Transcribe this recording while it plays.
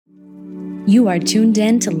You are tuned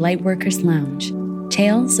in to Lightworkers Lounge,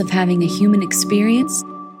 tales of having a human experience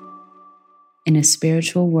in a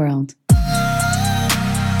spiritual world.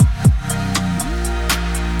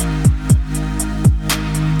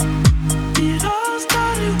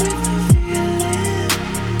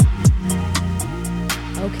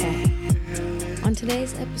 Okay, on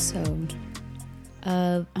today's episode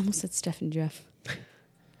of, I almost said Steph and Jeff.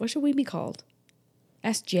 What should we be called?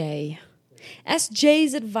 SJ.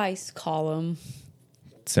 SJ's advice column.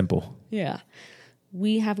 Simple. Yeah.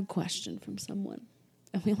 We have a question from someone.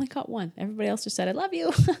 And we only got one. Everybody else just said, I love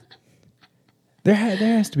you. There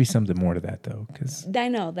has to be something more to that, though. Cause I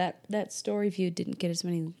know that story view didn't get as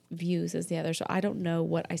many views as the other. So I don't know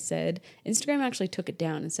what I said. Instagram actually took it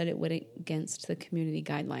down and said it went against the community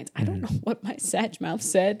guidelines. I don't know what my Sag mouth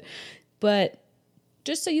said. But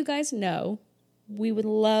just so you guys know, we would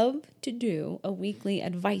love to do a weekly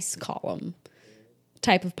advice column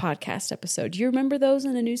type of podcast episode. Do you remember those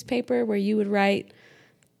in a newspaper where you would write,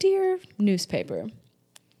 "Dear newspaper,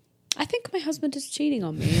 I think my husband is cheating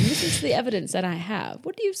on me, and this is the evidence that I have.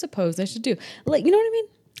 What do you suppose I should do?" Like, you know what I mean?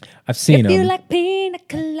 I've seen if them. you like pina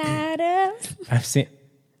coladas. I've seen.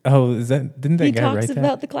 Oh, didn't that He guy write talks that?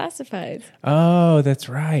 about the classifieds. Oh, that's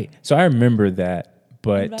right. So I remember that,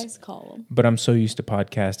 but Advice column. But I'm so used to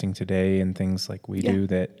podcasting today and things like we do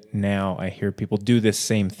that now I hear people do this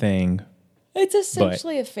same thing. It's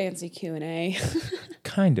essentially a fancy Q&A.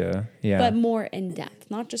 Kinda, yeah. But more in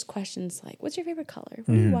depth, not just questions like, what's your favorite color?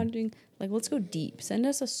 What are you watching? Like, let's go deep. Send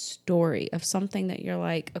us a story of something that you're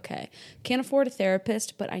like, okay, can't afford a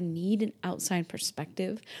therapist, but I need an outside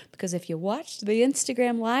perspective. Because if you watched the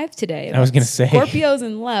Instagram live today, I was going to say Scorpios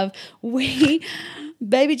in Love,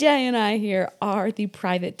 Baby J and I here are the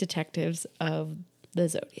private detectives of the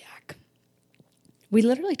Zodiac. We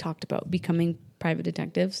literally talked about becoming private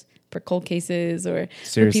detectives for cold cases or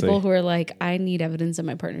for people who are like, I need evidence that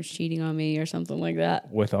my partner's cheating on me or something like that.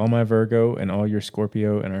 With all my Virgo and all your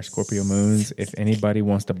Scorpio and our Scorpio moons, if anybody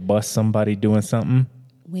wants to bust somebody doing something,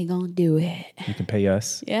 we gonna do it. You can pay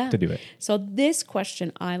us to do it. So this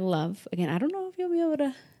question I love. Again, I don't know if you'll be able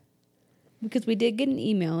to, because we did get an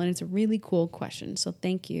email and it's a really cool question. So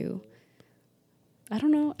thank you. I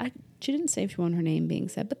don't know. She didn't say if she wanted her name being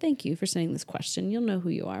said, but thank you for sending this question. You'll know who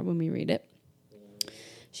you are when we read it.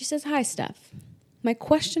 She says, "Hi, Steph. My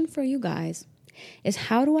question for you guys is,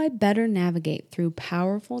 how do I better navigate through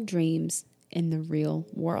powerful dreams in the real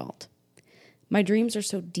world? My dreams are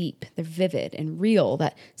so deep, they're vivid and real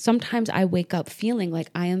that sometimes I wake up feeling like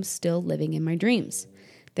I am still living in my dreams.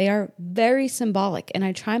 They are very symbolic, and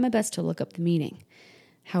I try my best to look up the meaning.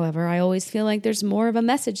 However, I always feel like there's more of a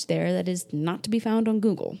message there that is not to be found on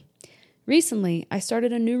Google. Recently, I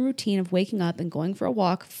started a new routine of waking up and going for a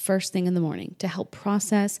walk first thing in the morning to help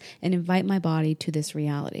process and invite my body to this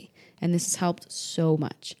reality. And this has helped so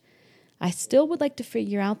much. I still would like to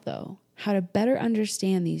figure out, though, how to better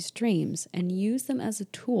understand these dreams and use them as a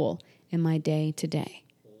tool in my day to day.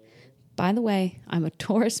 By the way, I'm a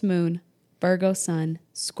Taurus moon, Virgo sun,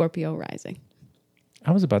 Scorpio rising."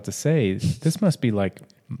 I was about to say, this must be like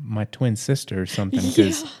my twin sister or something,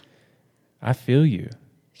 because I feel you.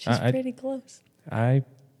 She's pretty close. I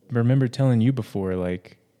remember telling you before,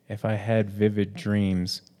 like, if I had vivid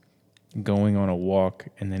dreams, going on a walk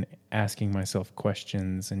and then asking myself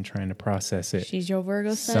questions and trying to process it. She's your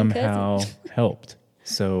Virgo sun somehow helped.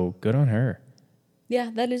 So good on her. Yeah,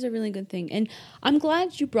 that is a really good thing. And I'm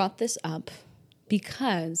glad you brought this up,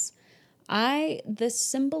 because the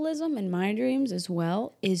symbolism in my dreams as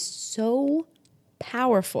well is so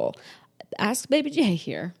powerful. Ask Baby J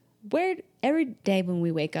here. Every day when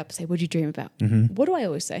we wake up, say, "What'd you dream about?" What do I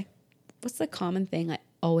always say? What's the common thing I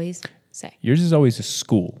always say? Yours is always a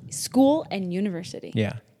school. School and university.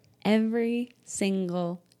 Yeah. Every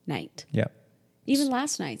single night. Yeah. Even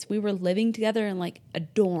last night, we were living together in like a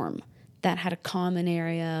dorm that had a common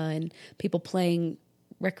area and people playing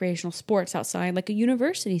recreational sports outside, like a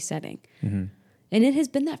university setting. And it has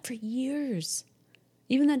been that for years.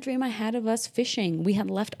 Even that dream I had of us fishing, we had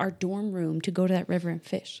left our dorm room to go to that river and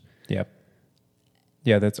fish. Yep.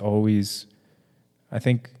 Yeah, that's always, I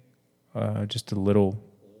think, just a little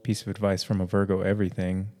piece of advice from a Virgo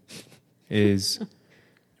everything is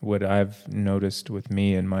what I've noticed with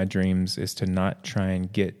me and my dreams is to not try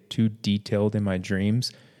and get too detailed in my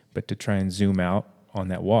dreams, but to try and zoom out on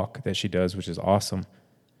that walk that she does, which is awesome.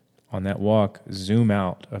 On that walk, zoom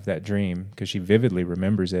out of that dream because she vividly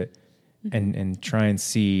remembers it, and try and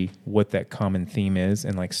see what that common theme is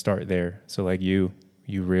and like start there. So like you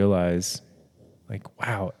realize like,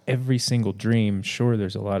 wow, every single dream, sure,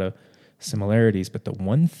 there's a lot of similarities, but the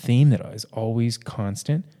one theme that is always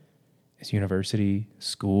constant is university,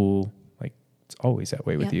 school, like it's always that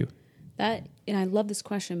way with Yeah. you. And I love this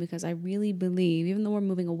question because I really believe, even though we're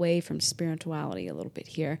moving away from spirituality a little bit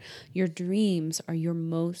here, your dreams are your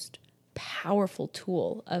most powerful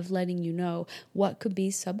tool of letting you know what could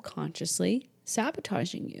be subconsciously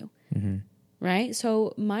sabotaging you. Mm-hmm. Right?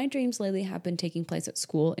 So my dreams lately have been taking place at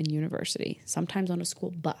school and university, sometimes on a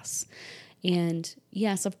school bus. And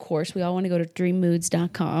yes, of course, we all want to go to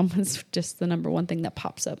dreammoods.com. It's just the number one thing that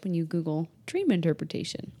pops up when you Google dream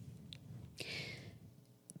interpretation.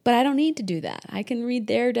 But I don't need to do that. I can read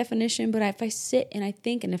their definition, but if I sit and I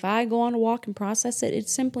think, and if I go on a walk and process it, it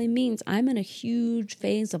simply means I'm in a huge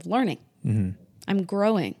phase of learning. Mm-hmm. I'm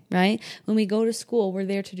growing, right? When we go to school, we're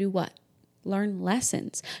there to do what? Learn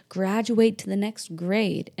lessons, graduate to the next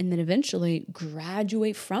grade, and then eventually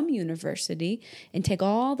graduate from university and take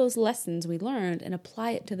all those lessons we learned and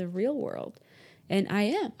apply it to the real world. And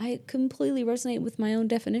I completely resonate with my own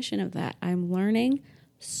definition of that. I'm learning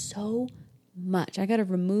so much. I got to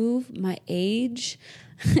remove my age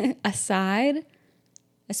aside,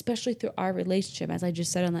 especially through our relationship. As I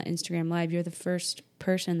just said on that Instagram Live, you're the first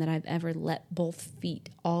person that I've ever let both feet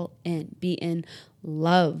all in, be in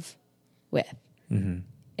love with. Mm-hmm.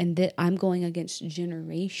 And that I'm going against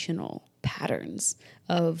generational patterns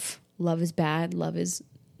of love is bad, love is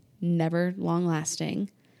never long lasting.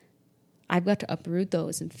 I've got to uproot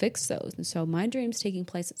those and fix those. And so my dreams taking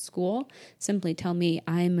place at school simply tell me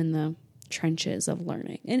I'm in the trenches of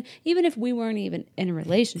learning. And even if we weren't even in a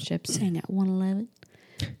relationship, saying at 111,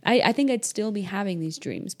 I think I'd still be having these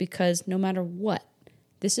dreams really no matter what,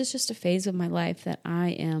 this is just a phase of my life that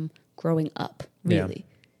I am growing up, really.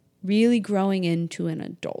 Yeah. Really growing into an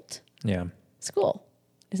adult. Yeah. School.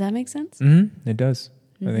 Does that make sense? Mm-hmm. It does.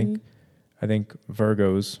 Mm-hmm. I think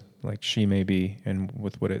Virgos, like she may be, and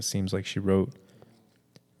with what it seems like she wrote,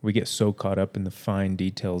 we get so caught up in the fine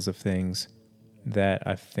details of things that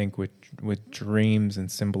I think with dreams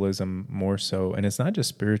and symbolism more so, and it's not just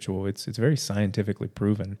spiritual, it's very scientifically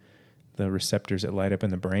proven, the receptors that light up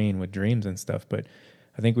in the brain with dreams and stuff, but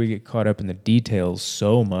I think we get caught up in the details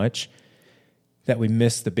so much that we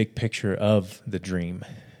miss the big picture of the dream.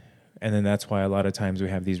 And then that's why a lot of times we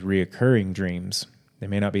have these reoccurring dreams. They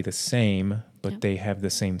may not be the same, but they have the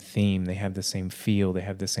same theme, they have the same feel, they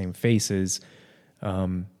have the same faces.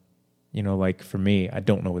 Like for me, I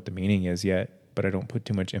don't know what the meaning is yet, but I don't put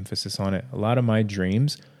too much emphasis on it. A lot of my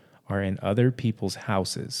dreams are in other people's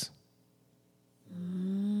houses.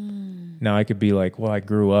 Now I could be like, well, I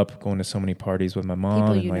grew up going to so many parties with my mom.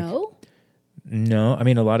 People and you know? No, I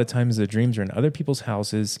mean, a lot of times the dreams are in other people's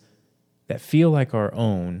houses that feel like our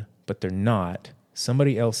own, but they're not.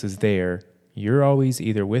 Somebody else is there. You're always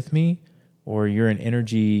either with me or you're an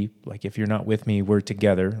energy, like if you're not with me, we're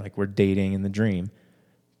together, like we're dating in the dream,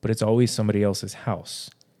 but it's always somebody else's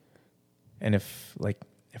house. And if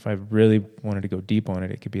I really wanted to go deep on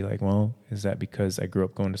it, it could be like, well, is that because I grew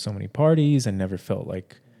up going to so many parties and never felt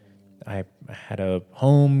like I had a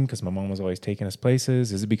home because my mom was always taking us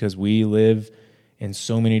places? Is it because we live in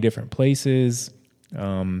so many different places?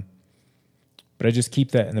 But I just keep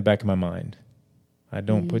that in the back of my mind. I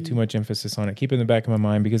don't put too much emphasis on it. Keep it in the back of my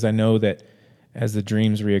mind because I know that as the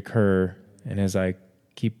dreams reoccur and as I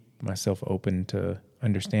keep myself open to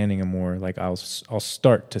understanding them more, like I'll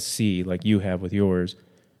start to see, like you have with yours,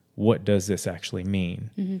 what does this actually mean?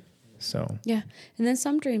 Mm-hmm. So yeah, and then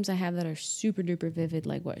some dreams I have that are super duper vivid,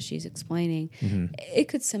 like what she's explaining. Mm-hmm. It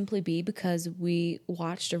could simply be because we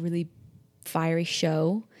watched a really fiery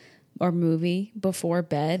show or movie before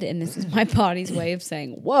bed, and this is my body's way of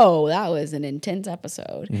saying, "Whoa, that was an intense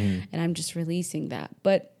episode," and I'm just releasing that.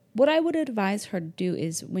 But what I would advise her to do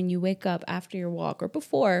is when you wake up after your walk or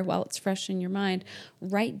before, while it's fresh in your mind,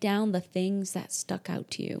 write down the things that stuck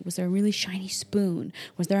out to you. Was there a really shiny spoon?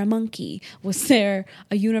 Was there a monkey? Was there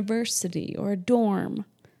a university or a dorm?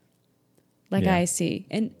 I see.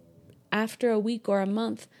 And after a week or a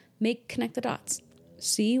month, connect the dots.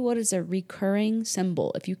 See what is a recurring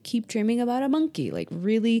symbol. If you keep dreaming about a monkey,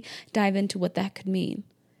 really dive into what that could mean.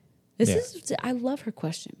 I love her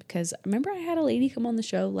question because remember I had a lady come on the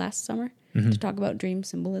show last summer to talk about dream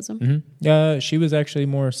symbolism. Mm-hmm. She was actually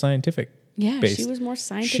more scientific. Yeah, based. She was more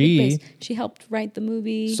scientific based. She helped write the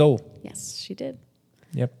movie Soul. Yes, she did.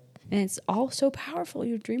 Yep. And it's all so powerful,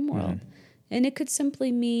 your dream world. And it could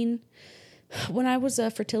simply mean, when I was a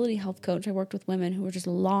fertility health coach, I worked with women who were just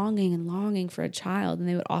longing and longing for a child, and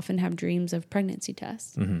they would often have dreams of pregnancy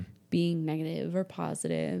tests being negative or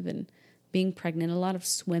positive and being pregnant. A lot of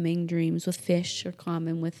swimming dreams with fish are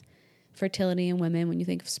common with fertility in women when you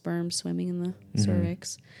think of sperm swimming in the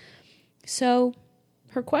cervix. So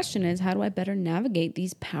her question is, how do I better navigate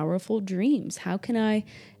these powerful dreams? How can I,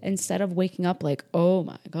 instead of waking up like, oh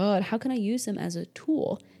my God, how can I use them as a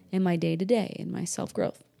tool in my day-to-day, in my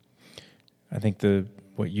self-growth? I think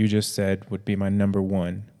what you just said would be my number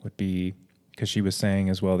one, would be, because she was saying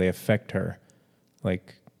as well, they affect her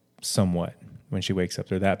like somewhat when she wakes up.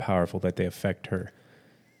 They're that powerful that they affect her.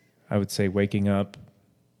 I would say waking up,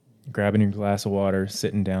 grabbing your glass of water,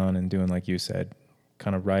 sitting down and doing like you said,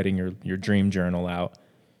 kind of writing your dream journal out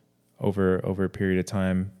over a period of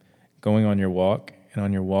time, going on your walk. And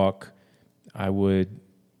on your walk, I would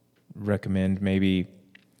recommend maybe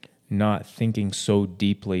not thinking so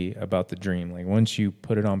deeply about the dream. Like once you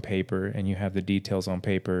put it on paper and you have the details on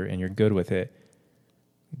paper and you're good with it,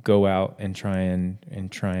 go out and try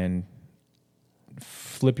and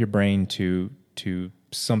flip your brain to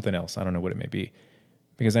something else. I don't know what it may be.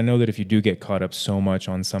 Because I know that if you do get caught up so much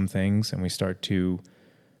on some things and we start to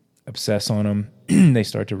obsess on them, they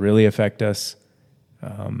start to really affect us,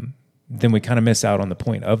 then we kind of miss out on the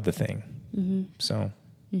point of the thing. Mm-hmm. So.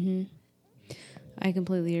 Mm-hmm. I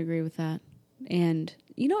completely agree with that. And,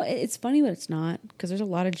 you know, it's funny, but it's not, because there's a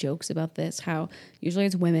lot of jokes about this, how usually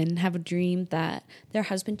it's women have a dream that their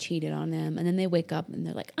husband cheated on them, and then they wake up and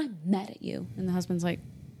they're like, I'm mad at you. And the husband's like,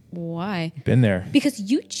 why? Been there. Because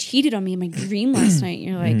you cheated on me in my dream last night. And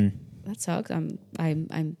you're like, that sucks.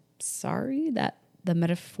 I'm sorry that the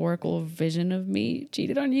metaphorical vision of me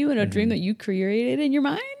cheated on you in a dream that you created in your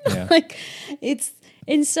mind. Yeah.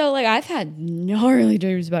 And so like I've had gnarly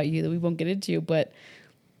dreams about you that we won't get into, but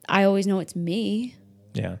I always know it's me.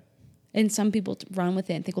 Yeah. And some people run with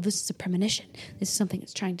it and think, well, this is a premonition. This is something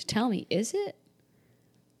it's trying to tell me. Is it?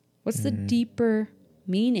 What's the deeper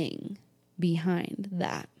meaning behind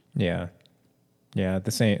that? Yeah. Yeah.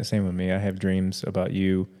 The same with me. I have dreams about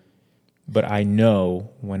you, but I know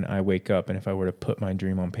when I wake up and if I were to put my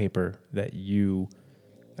dream on paper that you,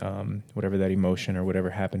 whatever that emotion or whatever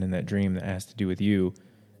happened in that dream that has to do with you,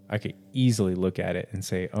 I could easily look at it and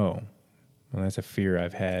say, oh, well, that's a fear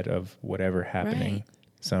I've had of whatever happening. Right.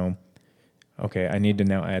 So, okay, I need to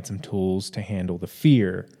now add some tools to handle the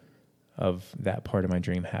fear of that part of my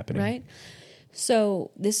dream happening. Right.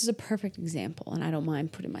 So this is a perfect example, and I don't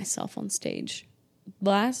mind putting myself on stage.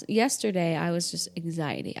 Yesterday, I was just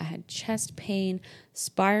anxiety. I had chest pain,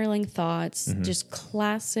 spiraling thoughts, just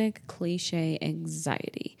classic cliche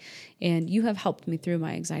anxiety. And you have helped me through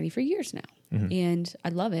my anxiety for years now. And I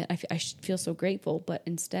love it. I feel so grateful, but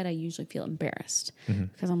instead I usually feel embarrassed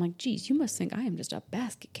because I'm like, geez, you must think I am just a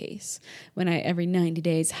basket case when I every 90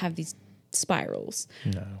 days have these spirals.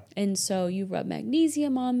 No. And so you rub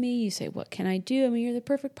magnesium on me. You say, what can I do? I mean, you're the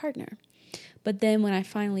perfect partner. But then when I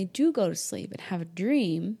finally do go to sleep and have a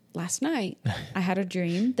dream, last night, I had a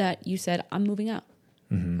dream that you said, I'm moving out.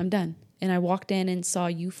 I'm done. And I walked in and saw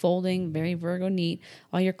you folding, very Virgo neat,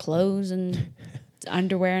 all your clothes and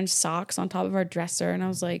underwear and socks on top of our dresser. And I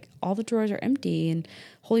was like, all the drawers are empty. And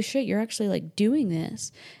holy shit, you're actually like doing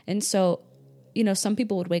this. And so, you know, some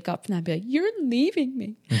people would wake up from that and be like, you're leaving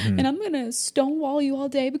me. And I'm going to stonewall you all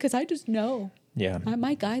day because I just know. Yeah.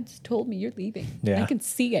 My guides told me you're leaving. Yeah. I can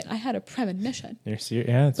see it. I had a premonition. You're serious?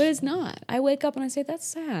 Yeah. But it's not. I wake up and I say, that's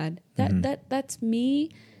sad. That's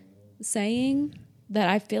me saying that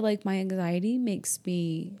I feel like my anxiety makes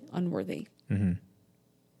me unworthy.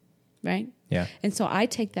 Right? Yeah. And so I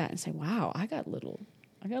take that and say, wow, I got a little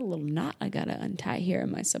knot I got to untie here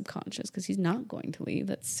in my subconscious because he's not going to leave.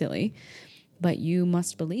 That's silly. But you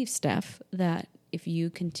must believe, Steph, that if you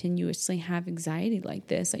continuously have anxiety like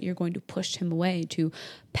this, that you're going to push him away to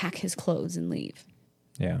pack his clothes and leave.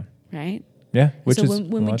 Yeah. Right? Yeah. Which so is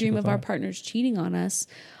when we dream of our partners cheating on us,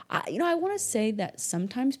 I want to say that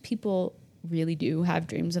sometimes people really do have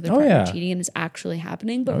dreams of their partner cheating and it's actually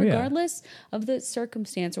happening. But regardless of the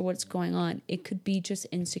circumstance or what's going on, it could be just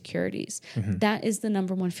insecurities. That is the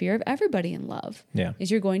number one fear of everybody in love. Yeah. Is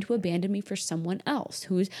you're going to abandon me for someone else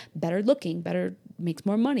who's better looking, better, makes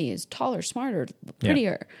more money, is taller, smarter,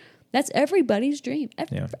 prettier. That's everybody's dream.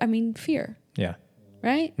 I mean, fear. Yeah.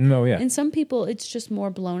 Right? No, yeah. And some people, it's just more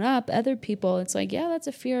blown up. Other people, it's like, yeah, that's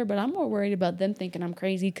a fear, but I'm more worried about them thinking I'm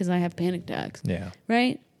crazy because I have panic attacks. Yeah.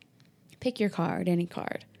 Right? Pick your card, any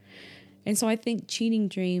card. And so I think cheating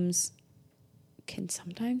dreams can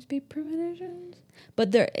sometimes be premonitions,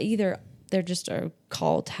 but they're just a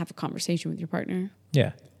call to have a conversation with your partner.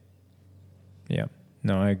 Yeah. Yeah.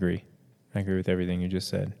 No, I agree. I agree with everything you just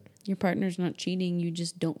said. Your partner's not cheating. You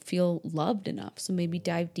just don't feel loved enough. So maybe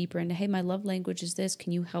dive deeper into, hey, my love language is this.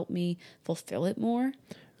 Can you help me fulfill it more?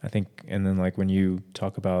 I think, and then like when you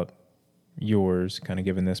talk about yours, kind of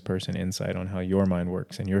giving this person insight on how your mind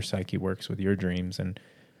works and your psyche works with your dreams. And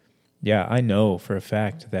yeah, I know for a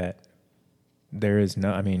fact that there is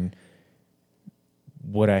no, I mean,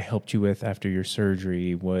 what I helped you with after your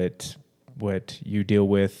surgery, what you deal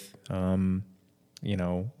with, you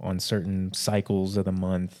know, on certain cycles of the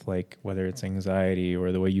month, like whether it's anxiety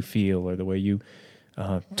or the way you feel or the way you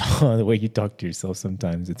the way you talk to yourself.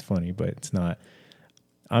 Sometimes it's funny, but it's not.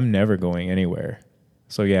 I'm never going anywhere.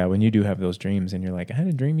 So yeah, when you do have those dreams and you're like, I had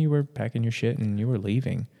a dream you were packing your shit and you were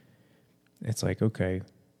leaving. It's like, okay,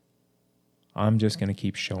 I'm just going to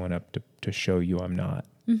keep showing up to show you I'm not,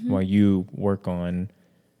 while you work on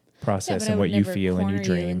processing what you feel in your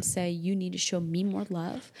dream. And say, you need to show me more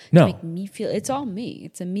love. No. To make me feel, it's all me.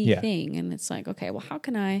 It's a me thing. And it's like, okay, well, how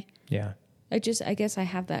can I guess I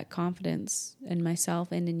have that confidence in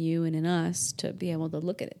myself and in you and in us to be able to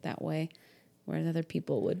look at it that way. Whereas other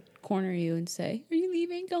people would corner you and say, are you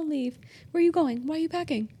leaving? Don't leave. Where are you going? Why are you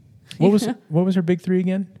packing? What was her big three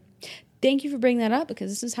again? Thank you for bringing that up,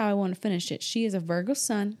 because this is how I want to finish it. She is a Virgo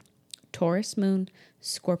sun, Taurus moon,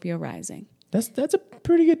 Scorpio rising. That's a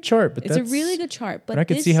pretty good chart, but it's a really good chart. But I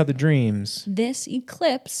could see how the dreams. This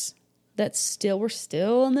eclipse we're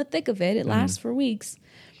still in the thick of it. It lasts for weeks.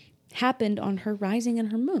 Happened on her rising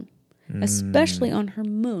and her moon, especially on her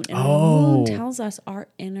moon. And her moon tells us our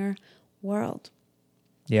inner world.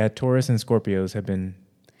 Yeah, Taurus and Scorpios have been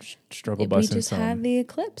struggle busting. We just had the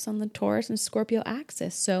eclipse on the Taurus and Scorpio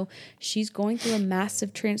axis. So she's going through a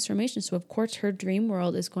massive transformation. So of course her dream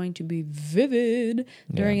world is going to be vivid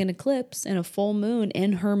during an eclipse and a full moon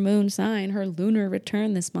in her moon sign. Her lunar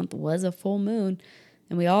return this month was a full moon.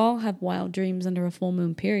 And we all have wild dreams under a full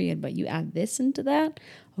moon period. But you add this into that,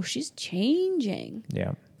 she's changing.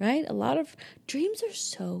 Yeah. Right? A lot of dreams are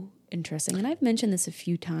so interesting. And I've mentioned this a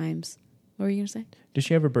few times. What were you going to say? Does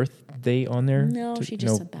she have her birthday on there? No, she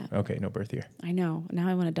just said that. Okay, no birth year. I know. Now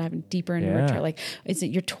I want to dive deeper into her chart. Like, is it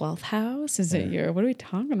your 12th house? Is it your, what are we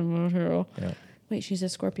talking about here? Yeah. Wait, she's a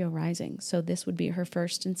Scorpio rising. So this would be her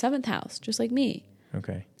 1st and 7th house, just like me.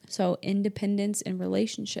 Okay. So independence and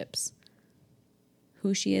relationships.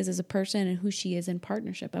 Who she is as a person and who she is in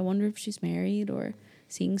partnership. I wonder if she's married or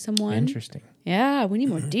seeing someone. Interesting. Yeah, we need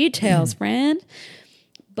more details, friend.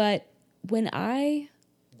 But when I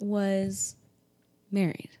was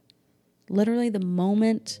married, literally the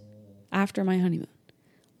moment after my honeymoon,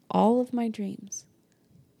 all of my dreams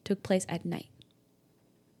took place at night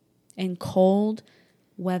in cold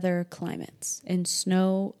weather climates, in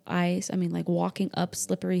snow, ice. I mean, like walking up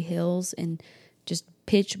slippery hills and just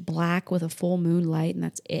pitch black with a full moon light, and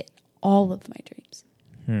that's it. All of my dreams.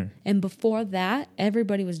 And before that,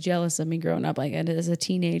 everybody was jealous of me growing up, like as a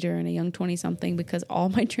teenager and a young 20-something, because all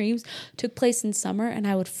my dreams took place in summer, and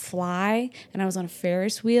I would fly, and I was on a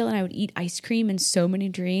Ferris wheel, and I would eat ice cream in so many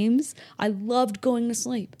dreams. I loved going to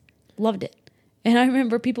sleep. Loved it. And I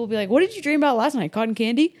remember people would be like, what did you dream about last night? Cotton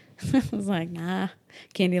candy? I was like, nah,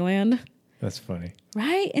 Candyland. That's funny.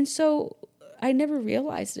 Right? And so I never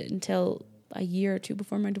realized it until a year or two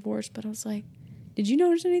before my divorce, but I was like, did you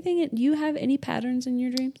notice anything? Do you have any patterns in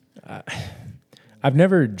your dreams? I've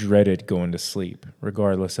never dreaded going to sleep,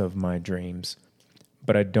 regardless of my dreams,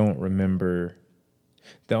 but I don't remember.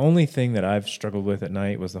 The only thing that I've struggled with at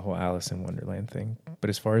night was the whole Alice in Wonderland thing. But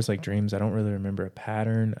as far as like dreams, I don't really remember a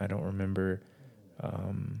pattern. I don't remember.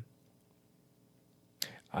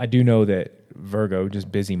 I do know that Virgo,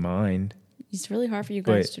 just busy mind. It's really hard for you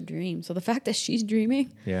guys to dream. So the fact that she's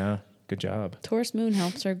dreaming. Yeah, good job. Taurus moon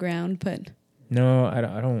helps her ground, but. No, I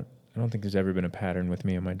don't think there's ever been a pattern with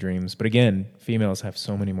me in my dreams. But again, females have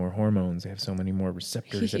so many more hormones. They have so many more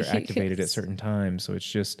receptors that are activated at certain times. So it's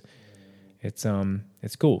just, it's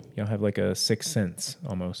cool. You'll have like a sixth sense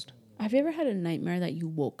almost. Have you ever had a nightmare that you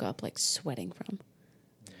woke up like sweating from?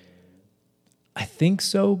 I think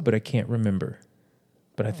so, but I can't remember.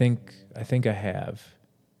 But I think I have.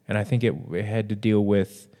 And I think it had to deal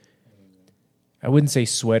with, I wouldn't say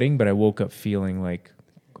sweating, but I woke up feeling like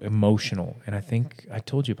emotional. And I think I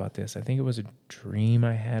told you about this. I think it was a dream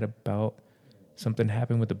I had about something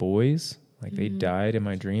happened with the boys. Like they died in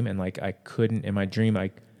my dream. And like I couldn't, in my dream, I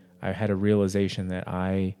had a realization that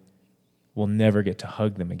I will never get to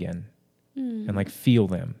hug them again and like feel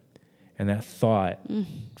them. And that thought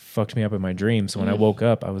fucked me up in my dream. So when I woke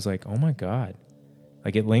up, I was like, oh my God.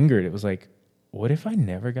 Like it lingered. It was like, what if I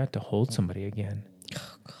never got to hold somebody again?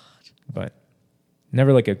 Oh God. But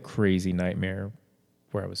never like a crazy nightmare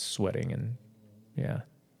where I was sweating and yeah.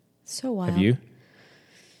 So wild. Have you?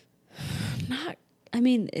 Not, I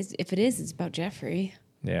mean, if it is, it's about Jeffrey.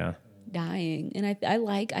 Yeah. Dying.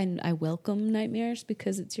 And I welcome nightmares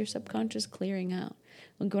because it's your subconscious clearing out.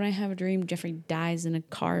 Like when I have a dream Jeffrey dies in a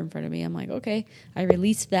car in front of me, I'm like, okay, I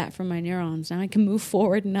released that from my neurons. Now I can move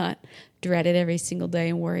forward and not dread it every single day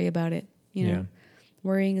and worry about it, you know?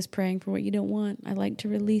 Worrying is praying for what you don't want. I like to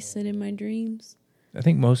release it in my dreams. I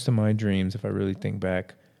think most of my dreams, if I really think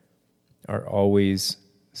back, are always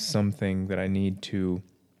something that I need to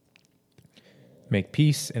make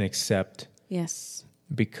peace and accept. Yes.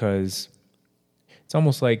 Because it's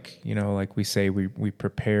almost like, like we say, we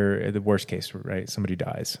prepare the worst case, right? Somebody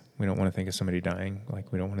dies. We don't want to think of somebody dying.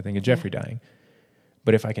 Like we don't want to think of Jeffrey dying.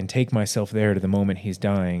 But if I can take myself there to the moment he's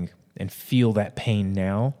dying and feel that pain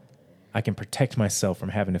now, I can protect myself from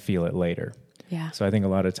having to feel it later. Yeah. So I think a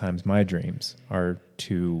lot of times my dreams are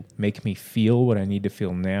to make me feel what I need to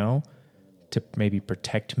feel now to maybe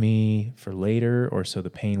protect me for later, or so the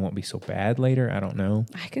pain won't be so bad later. I don't know.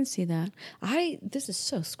 I can see that. This is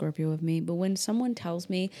so Scorpio of me, but when someone tells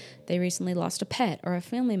me they recently lost a pet or a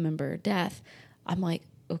family member, death, I'm like,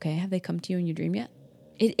 okay, have they come to you in your dream yet?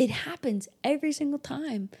 It happens every single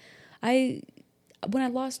time. When I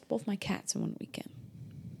lost both my cats in one weekend,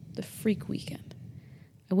 the freak weekend,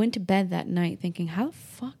 I went to bed that night thinking, how the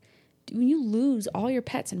fuck, when you lose all your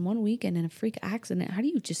pets in one weekend in a freak accident, how do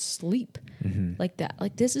you just sleep like that?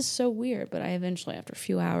 Like, this is so weird. But I eventually, after a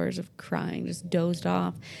few hours of crying, just dozed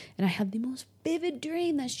off. And I had the most vivid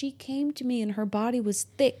dream that she came to me and her body was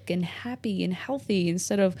thick and happy and healthy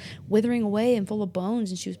instead of withering away and full of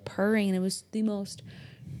bones. And she was purring. And it was the most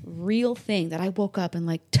real thing that I woke up and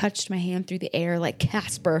like touched my hand through the air like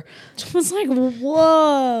Casper. I was like,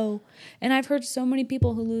 whoa. And I've heard so many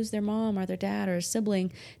people who lose their mom or their dad or a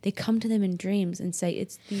sibling, they come to them in dreams and say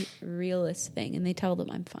it's the realest thing, and they tell them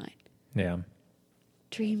I'm fine. Yeah.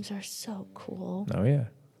 Dreams are so cool. Oh yeah.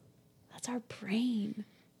 That's our brain.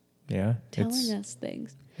 Yeah. Telling us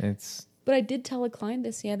things. It's But I did tell a client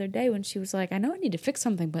this the other day when she was like, I know I need to fix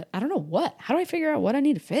something, but I don't know what. How do I figure out what I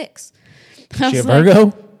need to fix? She a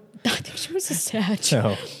Virgo? I think she was a Sag.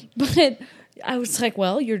 No. But I was like,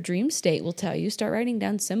 well, your dream state will tell you. Start writing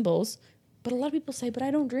down symbols. But a lot of people say, but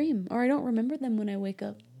I don't dream, or I don't remember them when I wake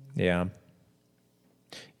up. Yeah.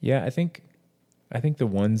 Yeah, I think the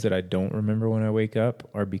ones that I don't remember when I wake up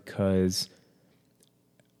are because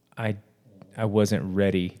I wasn't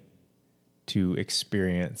ready to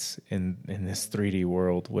experience in this 3D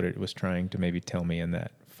world what it was trying to maybe tell me in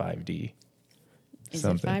that 5D. Is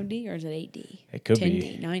something. it 5D or is it 8D? It could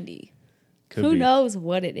 10D, be. 9D. Could Who be. knows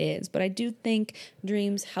what it is? But I do think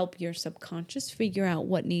dreams help your subconscious figure out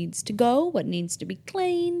what needs to go, what needs to be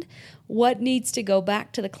cleaned, what needs to go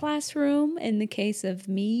back to the classroom. In the case of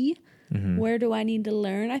me, where do I need to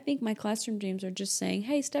learn? I think my classroom dreams are just saying,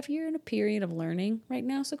 hey, Steph, you're in a period of learning right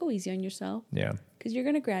now, so go easy on yourself. Yeah. Because you're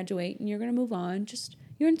going to graduate and you're going to move on.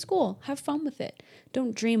 You're in school. Have fun with it.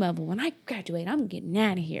 Don't dream of, when I graduate, I'm getting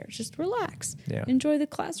out of here. Just relax. Yeah. Enjoy the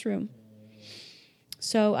classroom.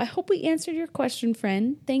 So I hope we answered your question,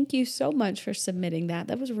 friend. Thank you so much for submitting that.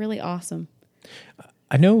 That was really awesome.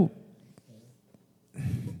 I know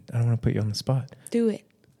I don't want to put you on the spot. Do it.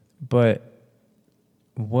 But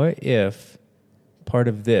what if part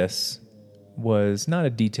of this was not a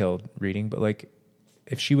detailed reading, but like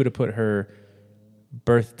if she would have put her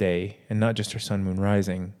birthday and not just her sun, moon,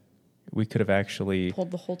 rising, we could have actually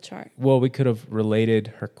Pulled the whole chart. Well, we could have related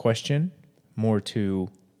her question more to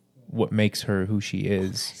what makes her who she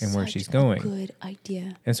is and where she's going. Good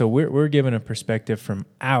idea. And so we're given a perspective from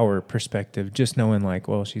our perspective, just knowing like,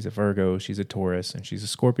 well, she's a Virgo, she's a Taurus, and she's a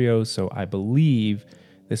Scorpio. So I believe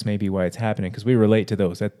this may be why it's happening, because we relate to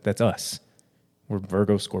those. That's us. We're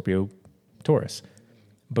Virgo, Scorpio, Taurus.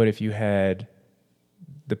 But if you had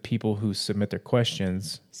the people who submit their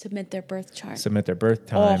questions, Submit their birth chart. submit their birth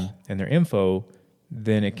time and their info,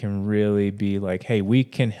 then it can really be like, hey, we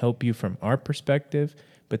can help you from our perspective,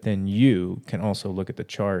 but then you can also look at the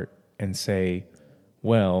chart and say,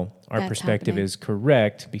 well, our That's perspective happening. is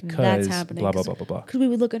correct because That's happening. blah, blah, blah, blah, blah. Because we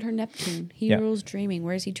would look at her Neptune. He Yeah. rules dreaming.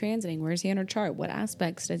 Where is he transiting? Where is he in her chart? What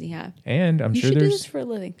aspects does he have? And I'm You sure should do there's this for a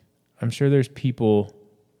living. I'm sure there's people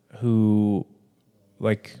who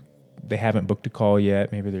like they haven't booked a call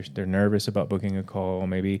yet. Maybe they're nervous about booking a call.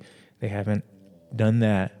 Maybe they haven't done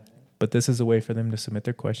that. But this is a way for them to submit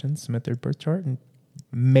their questions, submit their birth chart, and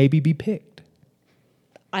maybe be picked.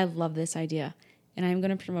 I love this idea. And I'm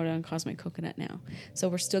going to promote it on Cosmic Coconut now. So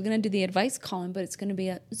we're still going to do the advice column, but it's going to be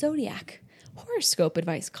a zodiac horoscope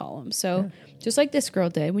advice column. So just like this girl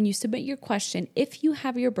did, when you submit your question, if you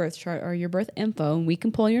have your birth chart or your birth info, and we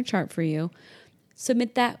can pull your chart for you,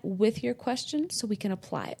 submit that with your question so we can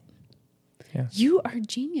apply it. Yeah. You are a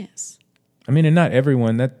genius. I mean, and not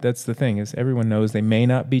everyone, that's the thing, is everyone knows they may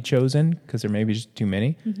not be chosen because there may be just too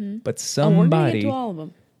many, but We're going to somebody get to all of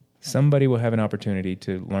them. somebody will have an opportunity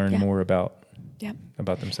to learn Yeah. more about Yep.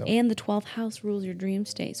 themselves. And the 12th house rules your dream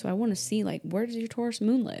state. So I want to see, like, where does your Taurus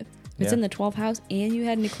moon live? If it's in the 12th house and you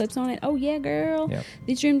had an eclipse on it, oh yeah, girl. Yep.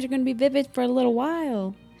 These dreams are going to be vivid for a little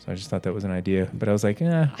while. So I just thought that was an idea. But I was like,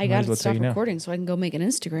 I got to stop recording so I can go make an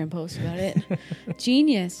Instagram post about it.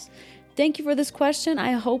 Genius. Thank you for this question.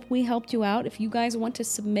 I hope we helped you out. If you guys want to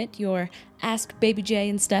submit your Ask Baby J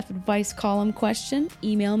and Steph advice column question,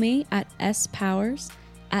 email me at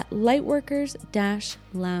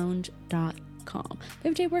spowers@lightworkers-lounge.com.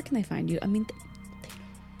 Baby J, where can they find you? I mean,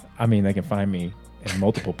 they can find me in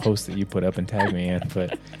multiple posts that you put up and tag me in,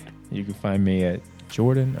 but you can find me at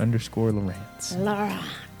Jordan_Lawrence.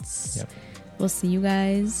 Lawrence. Yep. We'll see you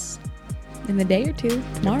guys in a day or two,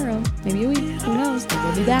 tomorrow, maybe a week, who knows?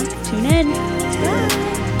 We'll be back. Tune in. Bye.